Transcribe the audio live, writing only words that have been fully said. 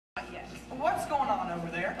Yes. What's going on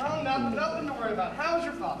over there? Oh, nothing to worry about. How's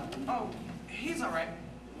your father? Oh, he's all right.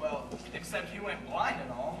 Well, except he went blind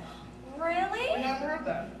and all. Really? We haven't heard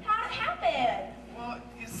that. How'd it happen? Well,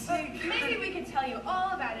 you see, Maybe we could tell you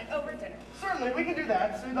all about it over dinner. Certainly, we can do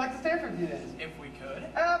that. So you'd like to stay for a few days? if we could.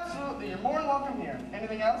 Absolutely. You're more than welcome here.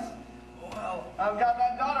 Anything else? Well, I've got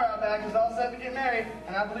that daughter out back who's all set to get married,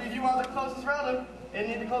 and I believe you are the closest relative.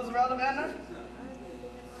 Isn't he the closest relative, Edna?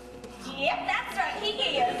 Yep, that's right,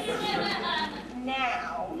 he is.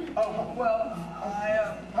 Now. Oh, well,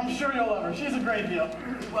 I'm sure you'll love her. She's a great deal.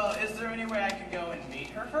 well, is there any way I could go and meet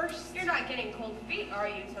her first? You're not getting cold feet, are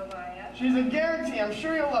you, Tobiah? She's a guarantee. I'm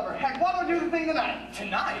sure you'll love her. Heck, why don't we do the thing tonight?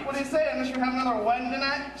 Tonight? What do you say, unless you have another wedding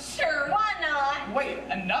tonight? Sure, why not? Wait,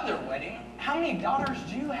 another wedding? How many daughters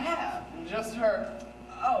do you have? Just her.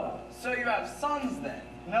 Oh, so you have sons then?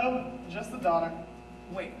 Nope, just the daughter.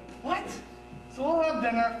 Wait, what? So we'll have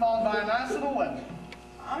dinner, followed by a nice little wedding.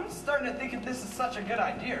 I'm starting to think if this is such a good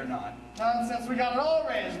idea or not. Nonsense, we got it all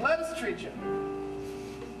arranged. Let us treat you.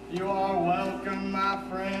 You are welcome, my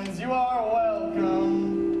friends. You are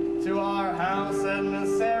welcome to our house, Edna,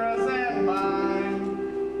 Sarah's, and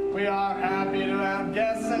mine. We are happy to have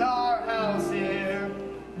guests in our house here.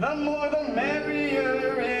 The more the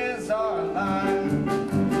merrier is our line.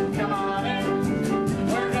 Come on in.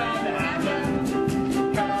 We're glad to have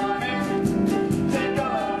you. Come on in. Take a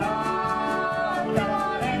load off. Come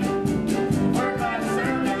on in. We're glad to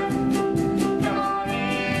serve you. Come on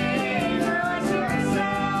in. Relax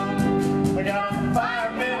yourself. We got a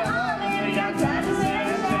fire pit of honey. We got time to sit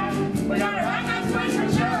and chat. We got a right nice place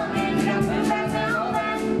for showing. We got food back there all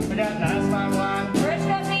that. We got nice fine wine.